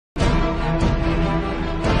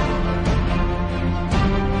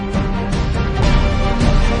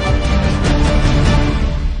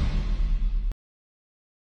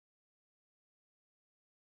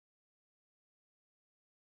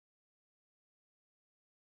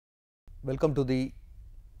Welcome to the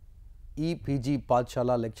EPG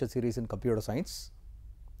Pathshala lecture series in computer science.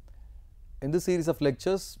 In this series of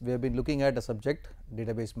lectures, we have been looking at a subject,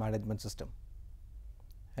 database management system.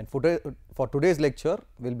 And for today's lecture,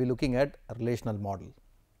 we will be looking at a relational model.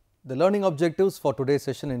 The learning objectives for today's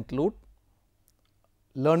session include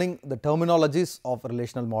learning the terminologies of a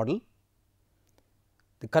relational model,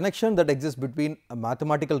 the connection that exists between a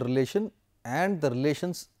mathematical relation and the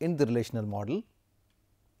relations in the relational model,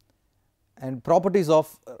 and properties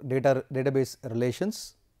of database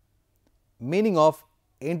relations, meaning of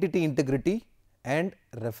entity integrity and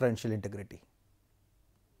referential integrity.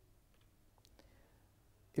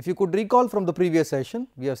 If you could recall from the previous session,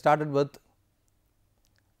 we have started with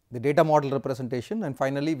the data model representation and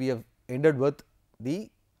finally, we have ended with the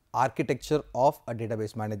architecture of a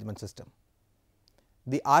database management system.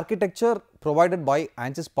 The architecture provided by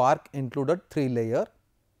ANSYS Spark included 3 layers: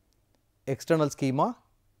 external schema,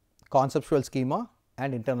 conceptual schema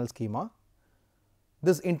and internal schema.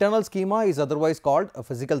 This internal schema is otherwise called a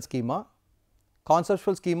physical schema,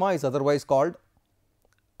 conceptual schema is otherwise called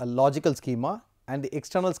a logical schema, and the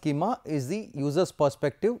external schema is the user's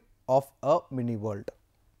perspective of a mini world.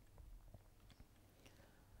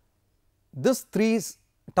 This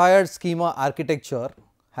 3-tiered schema architecture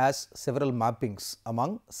has several mappings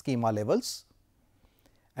among schema levels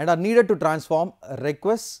and are needed to transform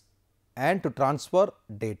requests and to transfer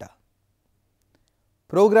data.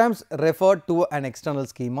 Programs refer to an external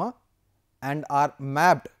schema and are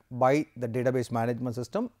mapped by the database management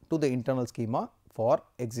system to the internal schema for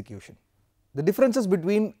execution. The differences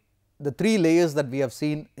between the 3 layers that we have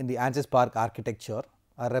seen in the ANSYS Spark architecture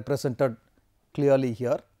are represented clearly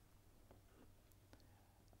here.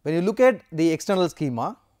 When you look at the external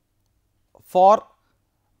schema, for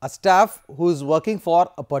a staff who is working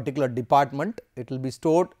for a particular department, it will be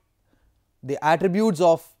stored, the attributes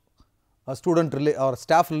of a student or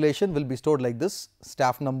staff relation will be stored like this: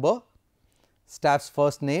 staff number, staff's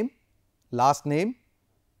first name, last name,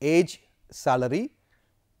 age, salary.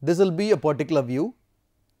 This will be a particular view,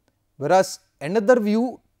 whereas another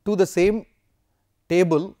view to the same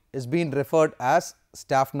table is being referred as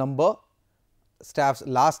staff number, staff's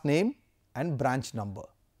last name and branch number.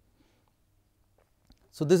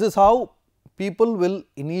 So, this is how people will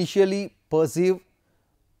initially perceive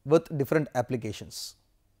with different applications.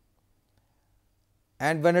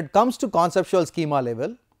 And when it comes to conceptual schema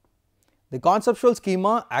level, the conceptual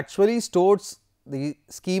schema actually stores the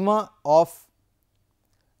schema of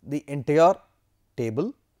the entire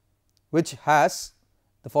table, which has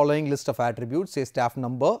the following list of attributes: say staff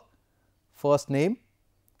number, first name,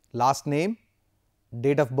 last name,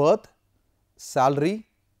 date of birth, salary,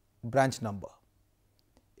 branch number.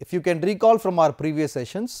 If you can recall from our previous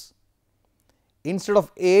sessions, instead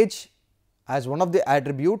of age as one of the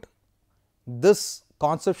attribute, this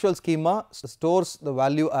conceptual schema stores the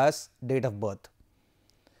value as date of birth.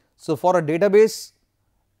 So, for a database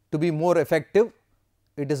to be more effective,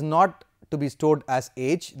 it is not to be stored as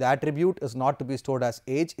age, the attribute is not to be stored as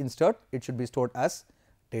age, instead it should be stored as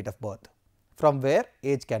date of birth, from where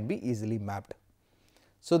age can be easily mapped.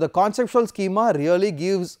 So, the conceptual schema really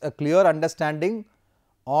gives a clear understanding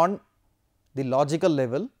on the logical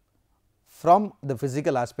level from the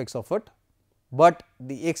physical aspects of it, but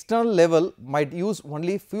the external level might use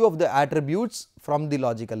only few of the attributes from the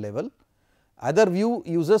logical level, other view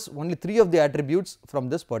uses only 3 of the attributes from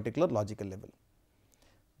this particular logical level.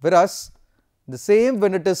 Whereas, the same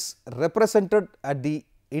when it is represented at the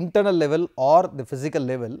internal level or the physical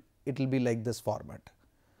level, it will be like this format.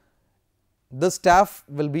 This staff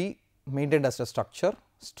will be maintained as a structure,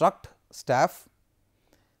 struct staff,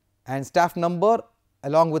 and staff number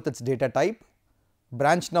along with its data type,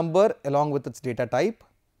 branch number along with its data type,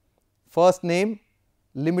 first name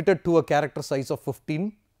limited to a character size of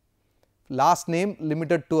 15, last name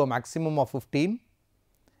limited to a maximum of 15,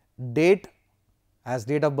 date as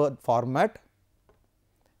date of birth format,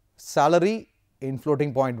 salary in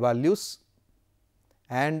floating point values,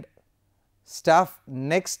 and staff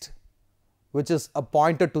next, which is a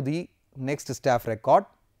pointer to the next staff record,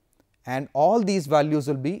 and all these values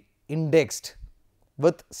will be indexed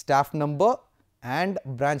with staff number and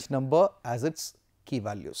branch number as its key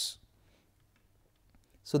values.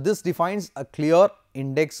 So, this defines a clear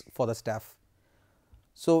index for the staff.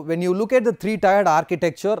 So, when you look at the 3-tiered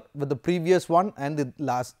architecture with the previous one and the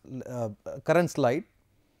last current slide,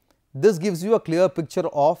 this gives you a clear picture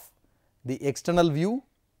of the external view,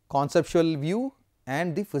 conceptual view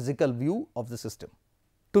and the physical view of the system.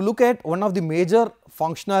 To look at one of the major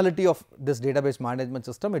functionality of this database management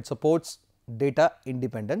system, it supports data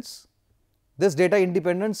independence. This data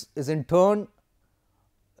independence is in turn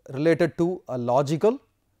related to a logical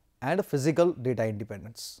and a physical data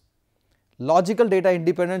independence. Logical data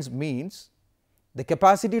independence means the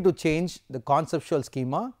capacity to change the conceptual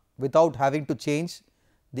schema without having to change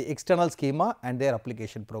the external schema and their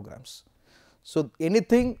application programs. So,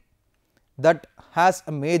 anything that has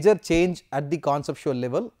a major change at the conceptual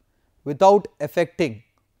level without affecting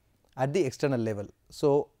at the external level.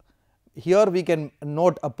 So, here we can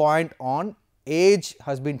note a point on age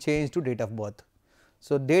has been changed to date of birth.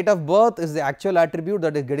 So, date of birth is the actual attribute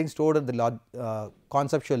that is getting stored at the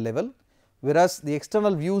conceptual level, whereas the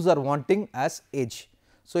external views are wanting as age.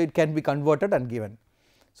 So, it can be converted and given.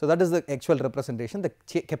 So, that is the actual representation, the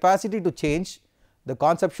capacity to change the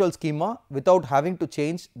conceptual schema without having to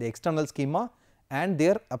change the external schema and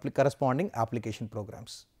their corresponding application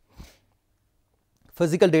programs.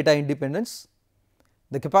 Physical data independence,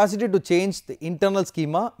 the capacity to change the internal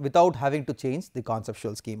schema without having to change the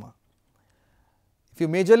conceptual schema. If you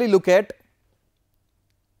majorly look at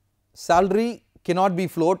salary cannot be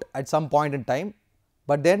float at some point in time,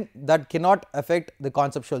 but then that cannot affect the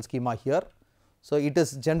conceptual schema here. So, it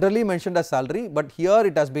is generally mentioned as salary, but here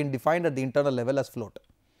it has been defined at the internal level as float.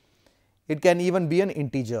 It can even be an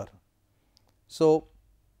integer. So,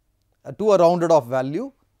 to a rounded off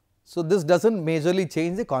value. So, this does not majorly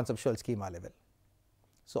change the conceptual schema level.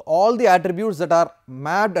 So, all the attributes that are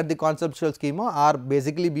mapped at the conceptual schema are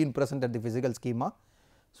basically being present at the physical schema.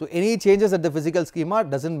 So, any changes at the physical schema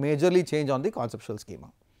does not majorly change on the conceptual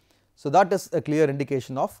schema. So, that is a clear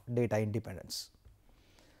indication of data independence.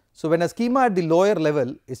 So, when a schema at the lower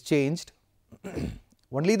level is changed,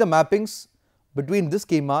 only the mappings between this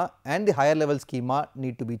schema and the higher level schema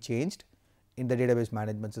need to be changed in the database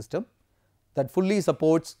management system that fully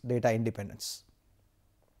supports data independence.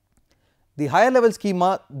 The higher level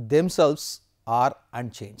schema themselves are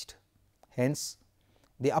unchanged. Hence,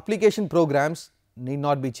 the application programs need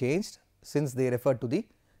not be changed since they refer to the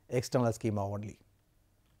external schema only.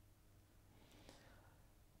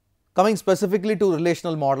 Coming specifically to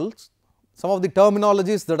relational models, some of the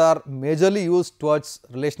terminologies that are majorly used towards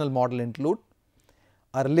relational model include: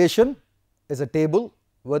 a relation is a table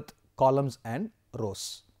with columns and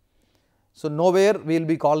rows. So, nowhere we will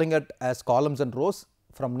be calling it as columns and rows.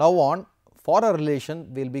 From now on, for a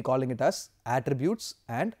relation we will be calling it as attributes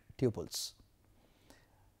and tuples.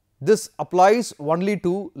 This applies only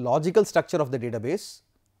to logical structure of the database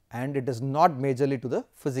and it is not majorly to the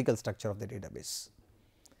physical structure of the database.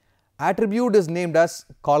 Attribute is named as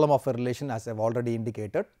column of a relation, as I have already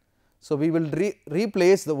indicated. So, we will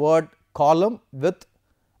replace the word column with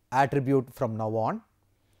attribute from now on.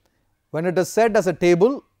 When it is said as a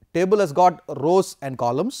table, table has got rows and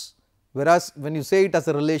columns, whereas when you say it as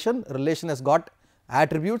a relation, relation has got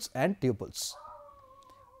attributes and tuples.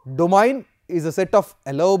 Domain is a set of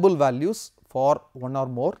allowable values for one or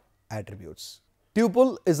more attributes.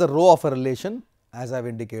 Tuple is a row of a relation, as I have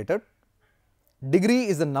indicated. Degree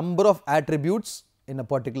is the number of attributes in a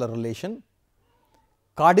particular relation.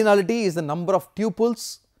 Cardinality is the number of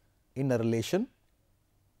tuples in a relation.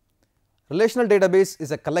 Relational database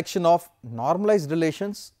is a collection of normalized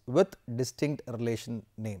relations with distinct relation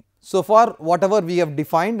name. So far, whatever we have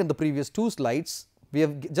defined in the previous two slides, we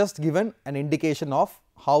have just given an indication of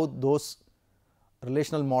how those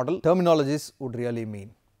relational model terminologies would really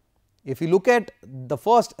mean. If you look at the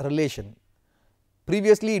first relation,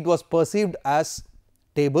 previously it was perceived as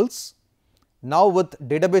tables. Now, with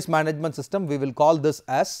database management system we will call this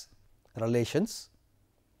as relations.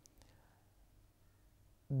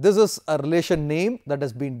 This is a relation name that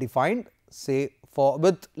has been defined, say for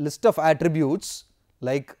with list of attributes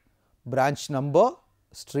like branch number,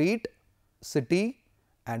 street, city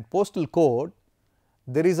and postal code.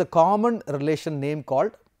 There is a common relation name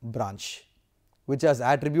called branch, which has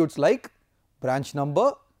attributes like branch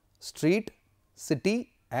number, street,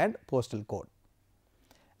 city and postal code.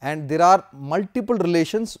 And there are multiple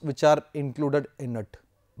relations which are included in it,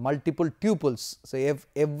 multiple tuples. So, if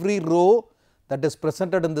every row that is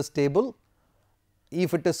presented in this table,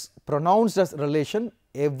 if it is pronounced as relation,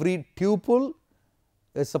 every tuple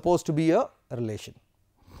is supposed to be a relation.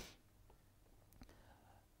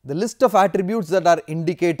 The list of attributes that are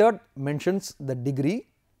indicated mentions the degree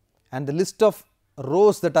and the list of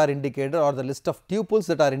rows that are indicated or the list of tuples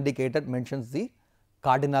that are indicated mentions the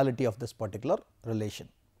cardinality of this particular relation.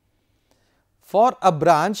 For a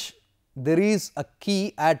branch, there is a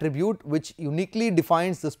key attribute which uniquely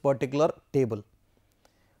defines this particular table.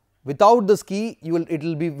 Without this key, it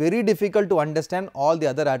will be very difficult to understand all the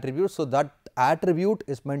other attributes. So, that attribute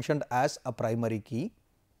is mentioned as a primary key.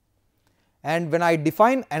 And when I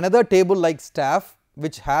define another table like staff,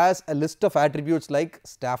 which has a list of attributes like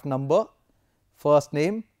staff number, first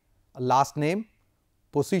name, last name,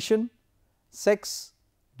 position, sex,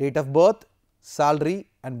 date of birth, salary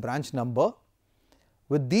and branch number.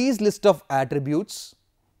 With these list of attributes,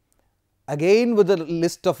 again with a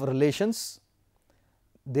list of relations,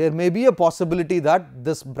 there may be a possibility that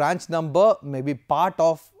this branch number may be part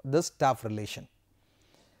of this staff relation.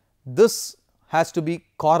 This has to be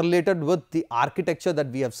correlated with the architecture that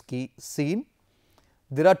we have seen.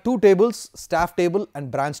 There are two tables, staff table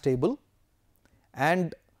and branch table,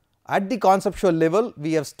 and at the conceptual level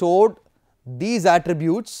we have stored these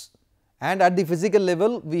attributes, and at the physical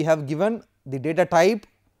level we have given the data type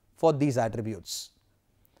for these attributes.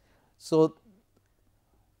 So,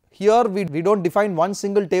 here we do not define one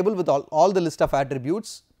single table with all the list of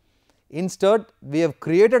attributes. Instead, we have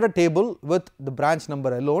created a table with the branch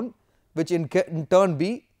number alone, which in turn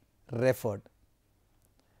be referred.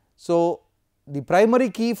 So, the primary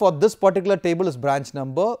key for this particular table is branch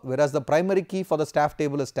number, whereas the primary key for the staff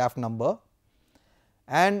table is staff number.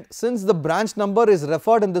 And since the branch number is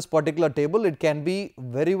referred in this particular table, it can be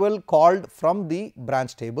very well called from the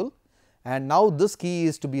branch table, and now this key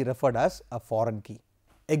is to be referred as a foreign key.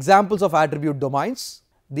 Examples of attribute domains.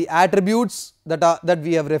 The attributes that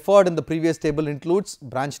we have referred in the previous table includes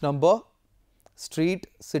branch number, street,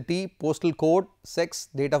 city, postal code, sex,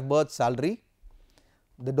 date of birth, salary.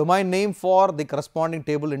 The domain name for the corresponding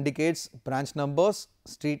table indicates branch numbers,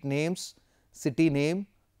 street names, city name,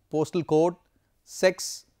 postal code,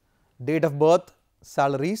 sex, date of birth,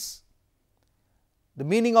 salaries. The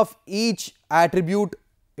meaning of each attribute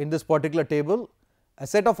in this particular table: a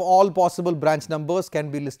set of all possible branch numbers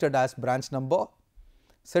can be listed as branch number,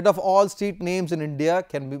 set of all street names in India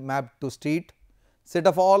can be mapped to street, set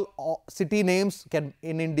of all city names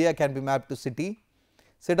in India can be mapped to city,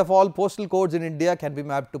 set of all postal codes in India can be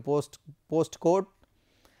mapped to post code,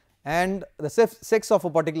 and the sex of a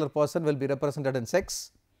particular person will be represented in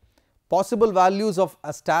sex. Possible values of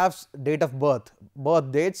a staff's date of birth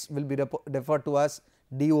dates will be referred to as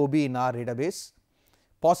DOB in our database.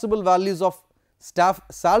 Possible values of staff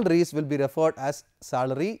salaries will be referred as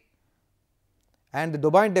salary, and the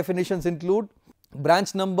domain definitions include: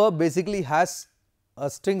 branch number basically has a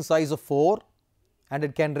string size of 4 and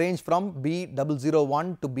it can range from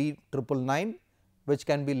B001 to B999, which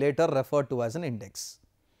can be later referred to as an index.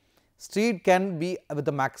 Street can be with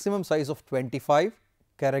a maximum size of 25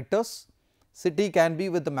 characters, city can be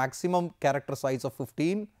with the maximum character size of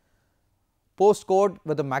 15, postcode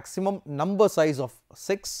with a maximum number size of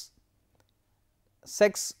 6,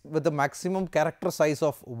 sex with a maximum character size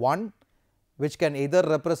of 1, which can either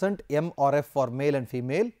represent M or F for male and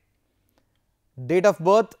female. Date of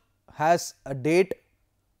birth has a date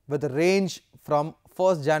with a range from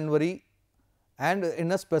 1st January and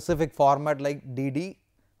in a specific format like DD-MM-YY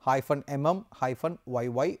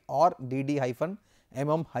or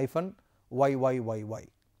DD-MM-YYYY.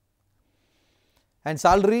 And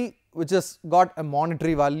salary, which has got a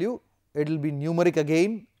monetary value, it will be numeric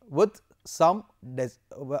again with some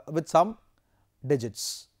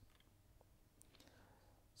digits.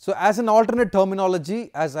 So, as an alternate terminology,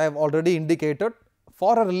 as I have already indicated,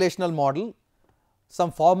 for a relational model,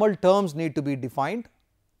 some formal terms need to be defined.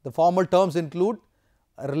 The formal terms include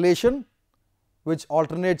a relation which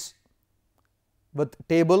alternates with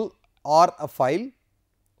table or a file,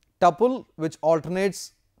 tuple which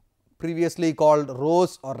alternates previously called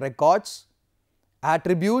rows or records,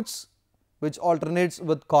 attributes which alternates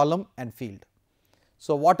with column and field.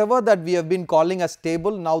 So, whatever that we have been calling as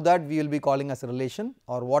table, now that we will be calling as a relation,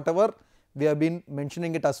 or whatever we have been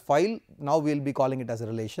mentioning it as file, now we will be calling it as a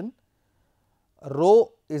relation. A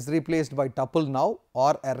row is replaced by tuple now,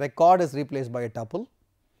 or a record is replaced by a tuple,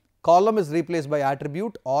 column is replaced by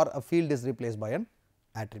attribute, or a field is replaced by an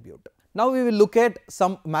attribute. Now, we will look at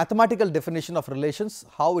some mathematical definition of relations,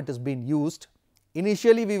 how it is being used.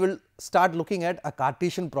 Initially, we will start looking at a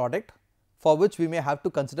Cartesian product, for which we may have to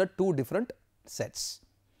consider two different sets.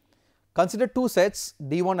 Consider two sets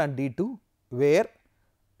D1 and D2, where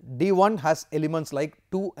D1 has elements like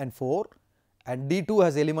 2 and 4 and D2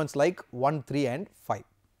 has elements like 1, 3 and 5.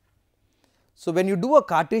 So, when you do a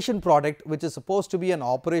Cartesian product, which is supposed to be an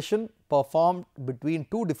operation performed between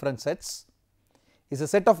two different sets, is a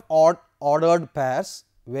set of ordered pairs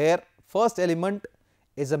where first element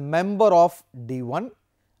is a member of D1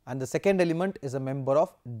 and the second element is a member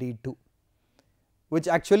of D2, which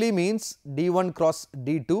actually means D1 cross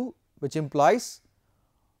D2, which implies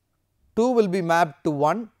 2 will be mapped to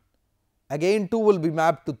 1, again 2 will be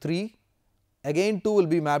mapped to 3, again 2 will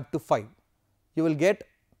be mapped to 5. You will get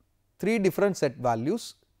 3 different set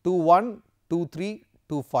values 2 1, 2 3,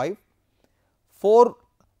 2 5. For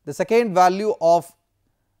the second value of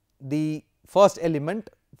the first element,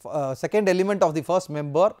 second element of the first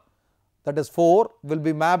member, that is 4, will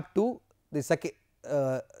be mapped to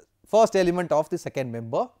the first element of the second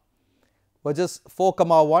member, which is 4,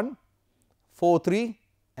 1, 4, 3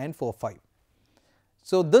 and 4, 5.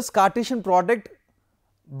 So, this Cartesian product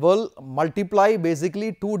will multiply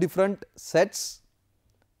basically two different sets,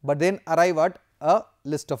 but then arrive at a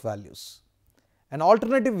list of values. An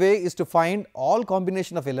alternative way is to find all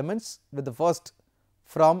combination of elements with the first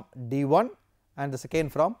from D1 and the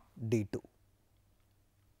second from D2.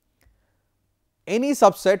 Any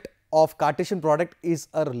subset of Cartesian product is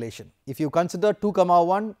a relation. If you consider 2,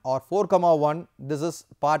 1 or 4, 1, this is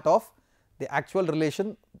part of the actual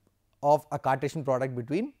relation of a Cartesian product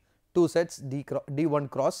between two sets D1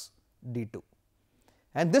 cross D2,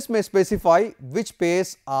 and this may specify which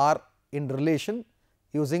pairs are in relation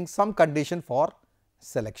using some condition for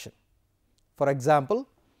selection. For example,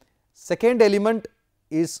 second element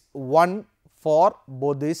is 1 for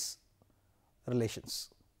both these relations,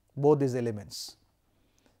 both these elements.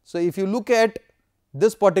 So, if you look at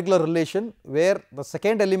this particular relation where the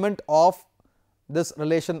second element of this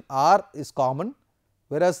relation R is common,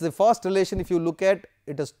 whereas the first relation if you look at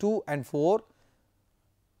it is 2 and 4,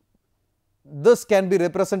 this can be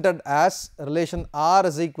represented as relation R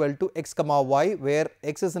is equal to x comma y, where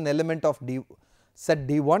x is an element of set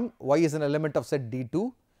D1, y is an element of set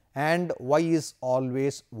D2 and y is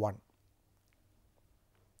always 1.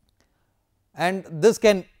 And this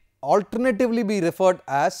can alternatively be referred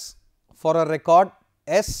as, for a record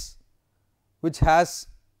S which has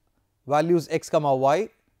values x comma y,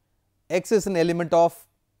 x is an element of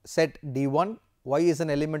set D1, y is an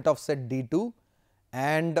element of set D2,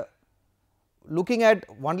 and looking at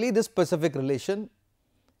only this specific relation,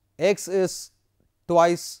 x is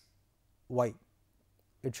twice y,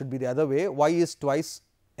 it should be the other way, y is twice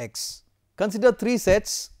x. Consider 3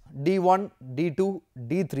 sets D1, D2,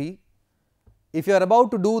 D3. If you are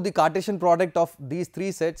about to do the Cartesian product of these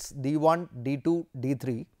 3 sets D1, D2,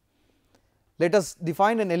 D3, let us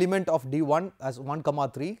define an element of D1 as 1,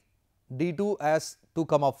 3, D2 as 2,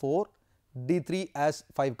 4, D3 as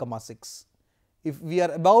 5, 6. If we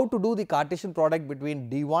are about to do the Cartesian product between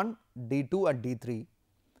D1, D2 and D3,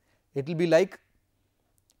 it will be like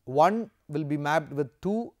 1 will be mapped with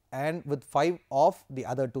 2 and with 5 of the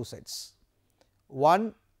other 2 sets,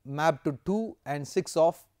 1 mapped to 2 and 6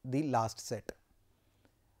 of the last set,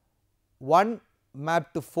 1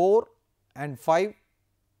 mapped to 4 and 5,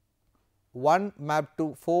 1 mapped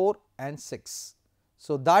to 4 and 6.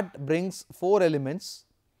 So, that brings 4 elements,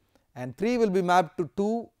 and 3 will be mapped to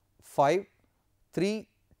 2, 5, 3,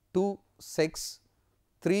 2, 6,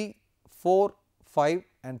 3, 4, 5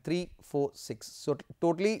 and 3, 4, 6. So,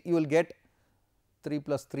 totally you will get 3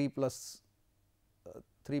 plus 3 plus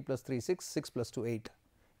 3 plus 3 6, 6 plus 2 8,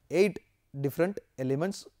 8 different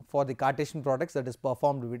elements for the Cartesian products that is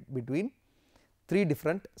performed between 3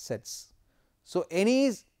 different sets. So,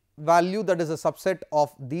 any value that is a subset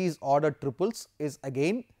of these ordered triples is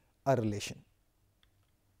again a relation.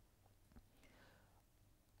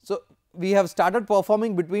 So, we have started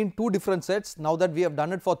performing between 2 different sets. Now that we have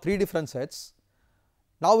done it for 3 different sets,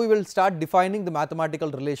 now we will start defining the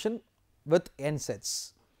mathematical relation with n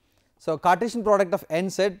sets. So, Cartesian product of n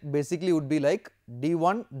set basically would be like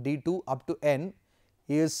D1, D2 up to n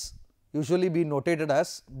is usually be notated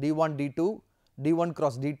as D1, D2, D1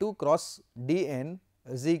 cross D2 cross Dn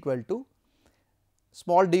is equal to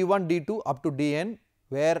small d1 d2 up to dn,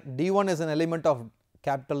 where d1 is an element of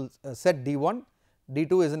capital set d1,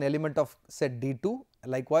 d2 is an element of set d2,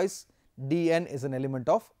 likewise dn is an element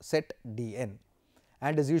of set dn,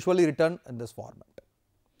 and is usually written in this format.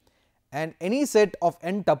 And any set of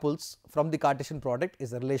n tuples from the Cartesian product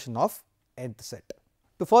is a relation of nth set.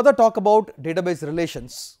 To further talk about database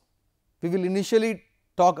relations, we will initially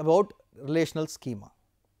talk about relational schema.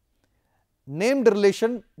 Named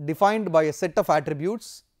relation defined by a set of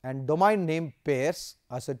attributes and domain name pairs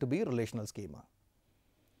are said to be relational schema.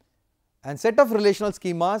 And set of relational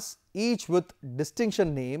schemas each with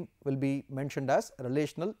distinction name will be mentioned as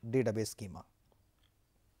relational database schema.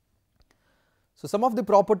 So, some of the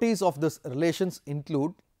properties of this relations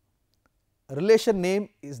include relation name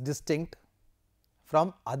is distinct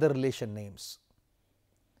from other relation names.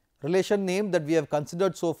 Relation name that we have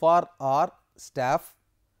considered so far are staff,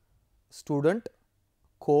 student,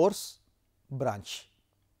 course, branch.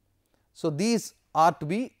 So, these are to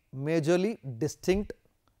be majorly distinct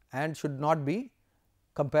and should not be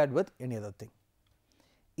compared with any other thing.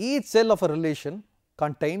 Each cell of a relation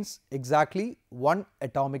contains exactly one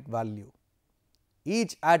atomic value.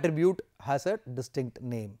 Each attribute has a distinct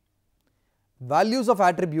name. Values of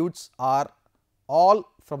attributes are all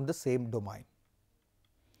from the same domain.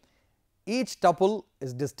 each tuple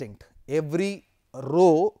is distinct. Every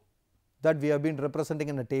row that we have been representing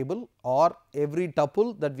in a table or every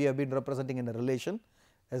tuple that we have been representing in a relation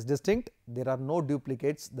is distinct. There are no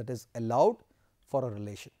duplicates that is allowed for a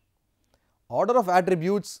relation. Order of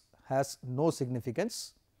attributes has no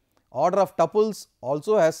significance. Order of tuples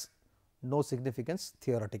also has no significance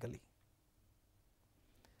theoretically.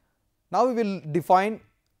 Now, we will define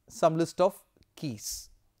some list of keys.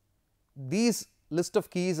 These list of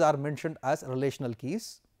keys are mentioned as relational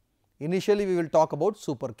keys. Initially, we will talk about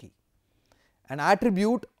super key. An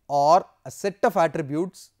attribute or a set of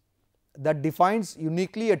attributes that defines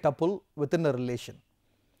uniquely a tuple within a relation.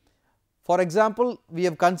 For example, we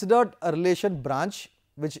have considered a relation branch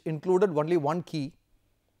which included only one key,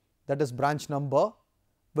 that is branch number,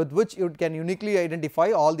 with which you can uniquely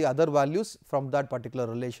identify all the other values from that particular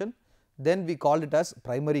relation. Then we called it as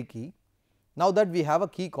primary key. Now that we have a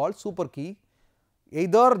key called super key,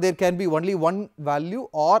 either there can be only one value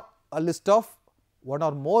or a list of one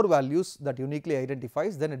or more values that uniquely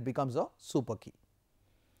identifies, then it becomes a super key.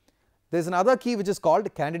 There is another key which is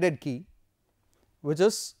called candidate key, which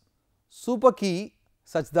is super key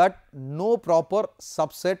such that no proper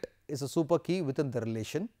subset is a super key within the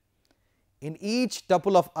relation. In each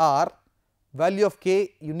tuple of R, value of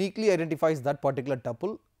k uniquely identifies that particular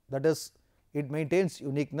tuple, that is, it maintains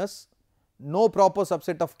uniqueness. No proper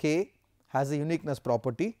subset of k has a uniqueness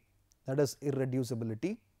property, that is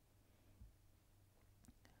irreducibility.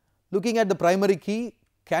 Looking at the primary key,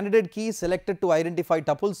 candidate key selected to identify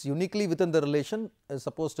tuples uniquely within the relation is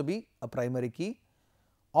supposed to be a primary key.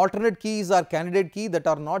 Alternate keys are candidate key that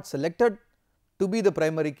are not selected to be the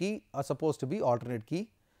primary key are supposed to be alternate key.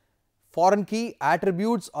 Foreign key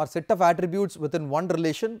attributes or set of attributes within one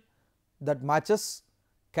relation that matches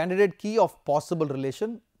candidate key of possible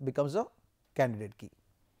relation becomes a candidate key.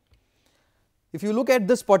 If you look at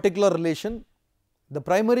this particular relation, the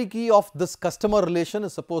primary key of this customer relation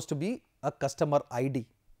is supposed to be a customer ID,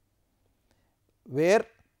 where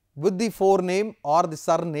with the forename or the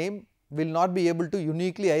surname will not be able to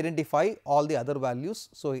uniquely identify all the other values.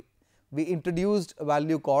 So, we introduced a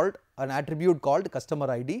value called an attribute called customer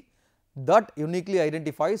ID that uniquely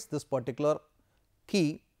identifies this particular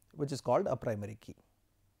key, which is called a primary key.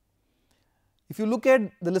 If you look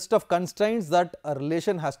at the list of constraints that a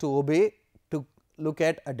relation has to obey to look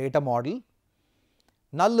at a data model,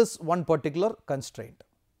 null is one particular constraint.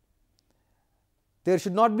 There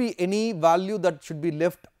should not be any value that should be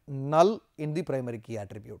left null in the primary key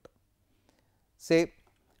attribute. Say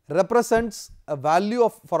represents a value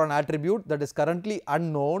of for an attribute that is currently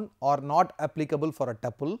unknown or not applicable for a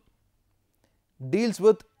tuple, deals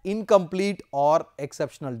with incomplete or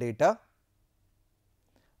exceptional data,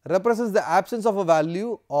 represents the absence of a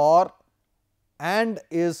value or and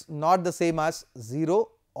is not the same as 0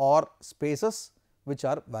 or spaces which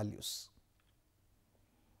are values.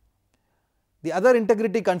 The other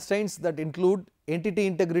integrity constraints that include entity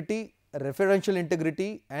integrity, referential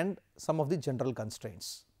integrity and some of the general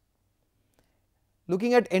constraints.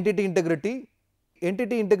 Looking at entity integrity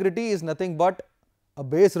is nothing but a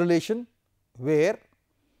base relation where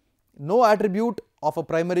no attribute of a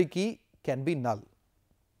primary key can be null.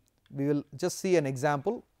 We will just see an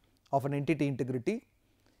example of an entity integrity.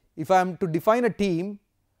 If I am to define a team,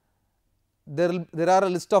 there are a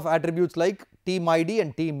list of attributes like team ID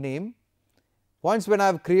and team name. Once when I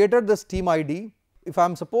have created this team ID, if I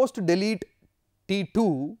am supposed to delete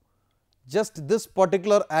T2, just this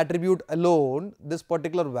particular attribute alone, this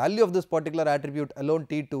particular value of this particular attribute alone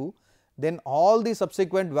T2, then all the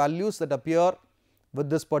subsequent values that appear with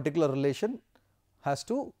this particular relation has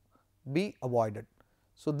to be avoided.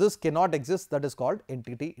 So, this cannot exist, that is called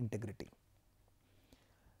entity integrity.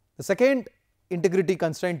 The second integrity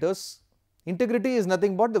constraint is integrity is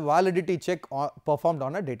nothing but the validity check performed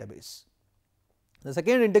on a database. The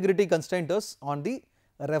second integrity constraint is on the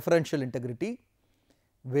referential integrity,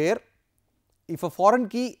 where if a foreign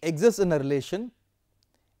key exists in a relation,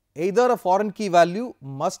 either a foreign key value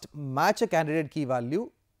must match a candidate key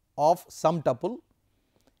value of some tuple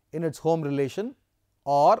in its home relation,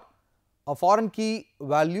 or a foreign key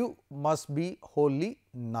value must be wholly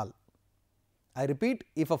null. I repeat,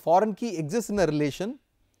 if a foreign key exists in a relation,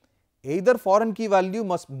 either foreign key value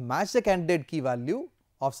must match the candidate key value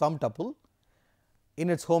of some tuple in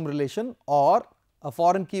its home relation, or a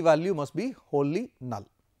foreign key value must be wholly null.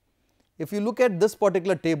 If you look at this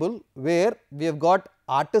particular table where we have got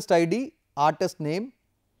artist ID, artist name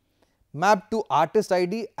mapped to artist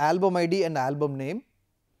ID, album ID and album name,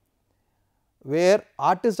 where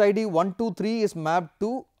artist ID 1, 2, 3 is mapped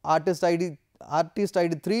to artist ID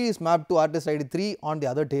 3 is mapped to artist ID 3 on the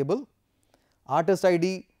other table, artist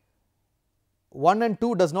ID 1 and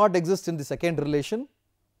 2 does not exist in the second relation,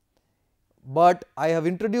 but I have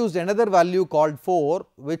introduced another value called 4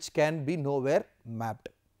 which can be nowhere mapped.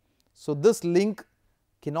 So, this link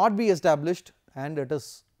cannot be established and it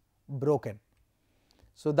is broken.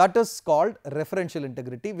 So, that is called referential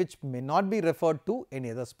integrity, which may not be referred to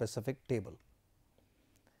any other specific table.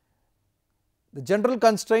 The general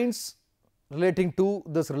constraints relating to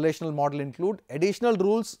this relational model include additional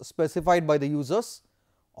rules specified by the users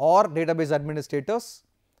or database administrators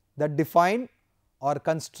that define or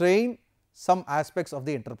constrain some aspects of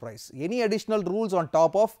the enterprise. Any additional rules on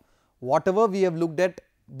top of whatever we have looked at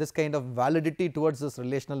this kind of validity towards this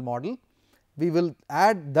relational model, we will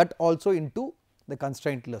add that also into the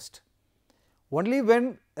constraint list. Only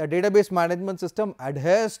when a database management system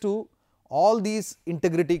adheres to all these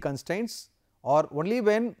integrity constraints, or only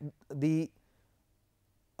when the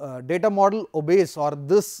data model obeys or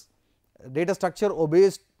this data structure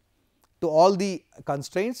obeys to all the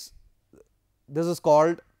constraints, this is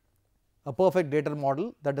called a perfect data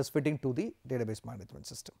model that is fitting to the database management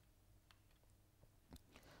system.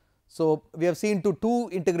 So, we have seen two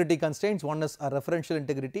integrity constraints, one is a referential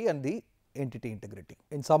integrity and the entity integrity.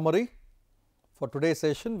 In summary, for today's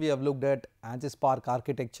session we have looked at ANSYS Spark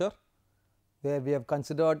architecture, where we have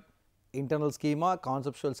considered internal schema,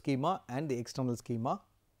 conceptual schema and the external schema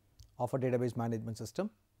of a database management system.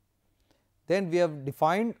 Then we have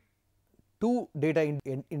defined two data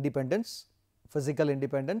independence, physical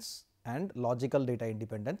independence and logical data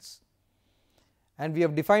independence, and we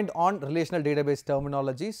have defined on relational database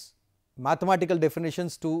terminologies, mathematical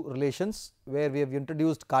definitions to relations, where we have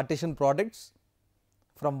introduced Cartesian products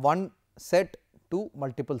from one set to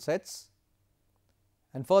multiple sets,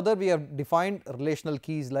 and further we have defined relational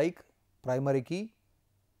keys like primary key,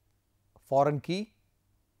 foreign key,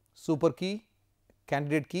 super key,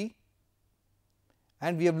 candidate key,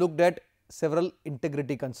 and we have looked at several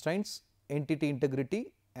integrity constraints, entity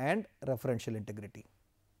integrity and referential integrity.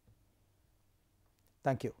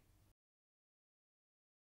 Thank you.